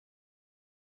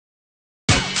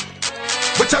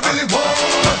What I really want.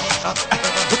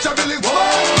 What I really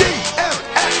want.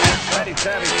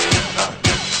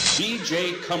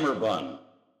 DJ Cummerbund.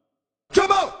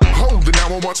 Come on! Hold it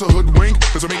now and watch a hoodwink.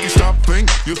 Does it make you stop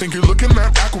think? You think you're looking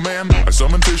at Aquaman? I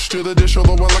summon fish to the dish,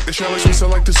 although I like the shell. I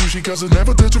select the sushi cause it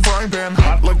never touch a frying pan.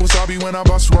 Hot like wasabi when I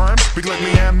bust rhymes. Big like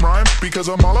Leanne rhyme because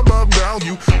I'm all above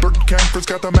value. Bert Camper's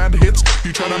got the mad hits.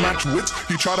 You try to match wits,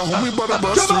 you try to hold me but I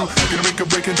bust through. Gonna make a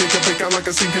break and take a pick out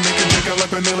like a sink and make a drink out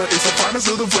like vanilla. It's the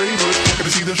finest of the flavors.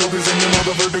 Gonna see the show cause then you know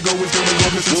the vertigo is gonna go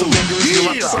cause it's so dangerous.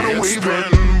 You'll have to sign a waiver.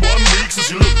 It's been 1 week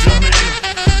since you looked at me.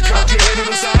 Cocked your head to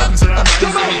the side and said I'm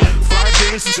angry.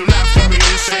 5 days since you laughed at me,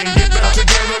 saying get back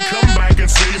together, come back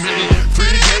and see me. 3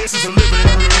 days since the living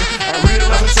room, I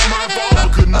realized it's all my fault, I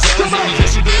couldn't tell you.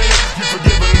 Yesterday, you've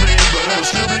forgiven me, but it'll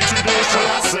still be 2 days till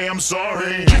I say I'm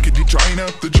sorry. Chickity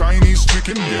China, the Chinese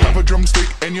chicken. You have a drumstick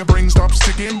and your brain stops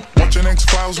ticking. Watching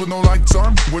X-Files with no lights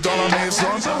on, with all our nails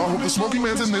on. I hope the smoking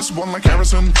man's in this one like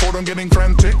Harrison Ford. I'm getting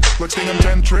frantic, like Sting and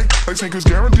Tantric. Like Snickers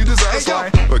guaranteed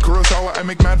disaster. Like Kurosawa, I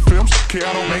make mad films. Okay,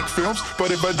 I don't make films,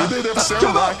 but if I did it, if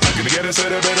samurai. Gonna get a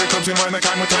set of better clubs and rhyme the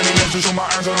kind with tiny ninjas. So my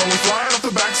irons are always flying off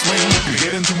the backswing. Gonna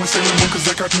get into my Sailor Moon cause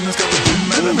that cartoon has got the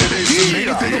boom animation. Made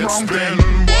it through the wrong thing. It's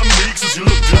been 1 week since you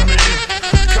looked at me.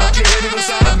 Cocked your head to the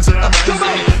side and said I'm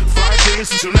angry. 5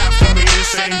 days since you laughed at me,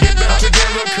 saying get back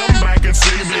together, come back and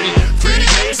see me. 3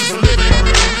 days since the living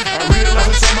room, I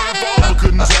realized it's all my fault, I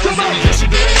couldn't tell you.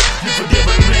 Yesterday, you've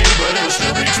forgiven me, but it'll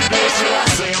still be 2 days till I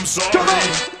say I'm sorry. Come on!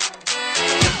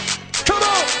 Come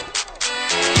on!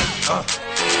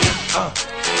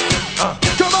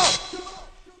 Come on!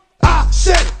 I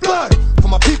shed blood for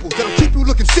my people that'll keep you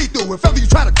looking see-through if ever you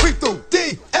try to creep through.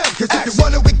 DMX. Cause if you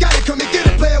wonder we got it, come and get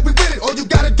it, player, we win it. All you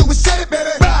gotta do is set it,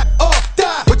 baby. Ride or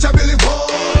die. What I really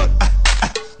want.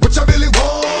 What I really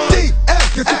want. DMX.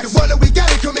 Cause if you wonder we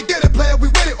got it, come and get it, player, we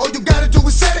win it. All you gotta do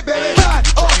is set it, baby. Ride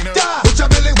or die. What I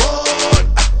really want.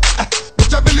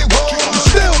 What I really want. You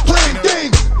still playing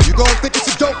games. You gon' think it's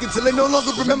a joke until they no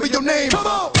longer remember your name. Come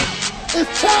on.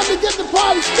 It's time to get the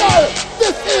party started.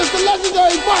 This is the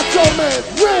legendary Macho Man,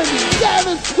 Randy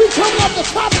Savage. We coming up the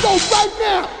top goes right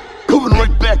now. Coming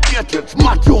right back at you, it's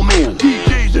Macho Man.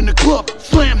 DJs in the club,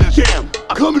 slam the jam.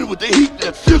 I'm coming with the heat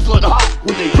that's sizzling hot.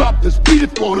 When they drop this beat,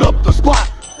 it's blowing up the spot.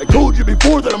 I told you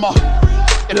before that I'm a,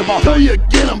 and if I'll tell you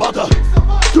again, I'm about to.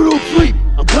 So don't sleep,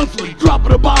 I'm constantly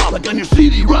dropping a bomb. Like on your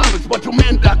CD-ROM, it's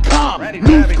MachoMan.com.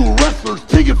 New school wrestlers,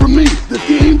 take it from me. This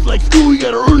game's like school, you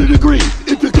gotta earn a degree.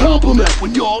 It's a compliment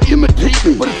when y'all imitate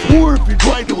me, but it's war if you're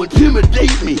trying to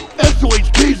intimidate me.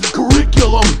 SOHK's the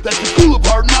curriculum, that's the school of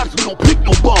hard knocks, we don't pick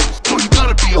no bums. So you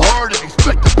gotta be hard and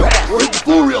expect to pass, or hit the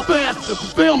floor real fast to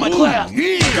fail my class.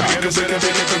 Yeah! Get a set of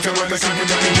better cooking like the second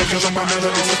time because I'm my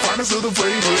melody, the finest of the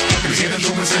flavors. You see the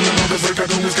humans in the movies, like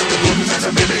cartoons got the boomers and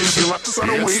the babies. You like to sign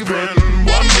a waiver. It's been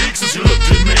 1 week since you looked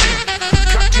at me.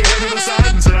 Cocked your head to the side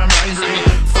and said I'm angry.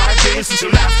 5 days since you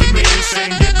laughed at me,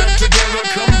 saying get back together,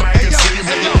 come back and see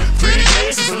me. 3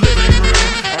 days since the living room,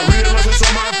 I realized it's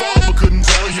all my fault, but couldn't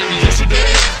tell you.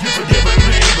 Yesterday, you've forgiven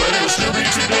me, but it'll still be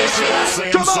 2 days till I say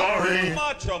I'm sorry.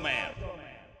 Macho Man.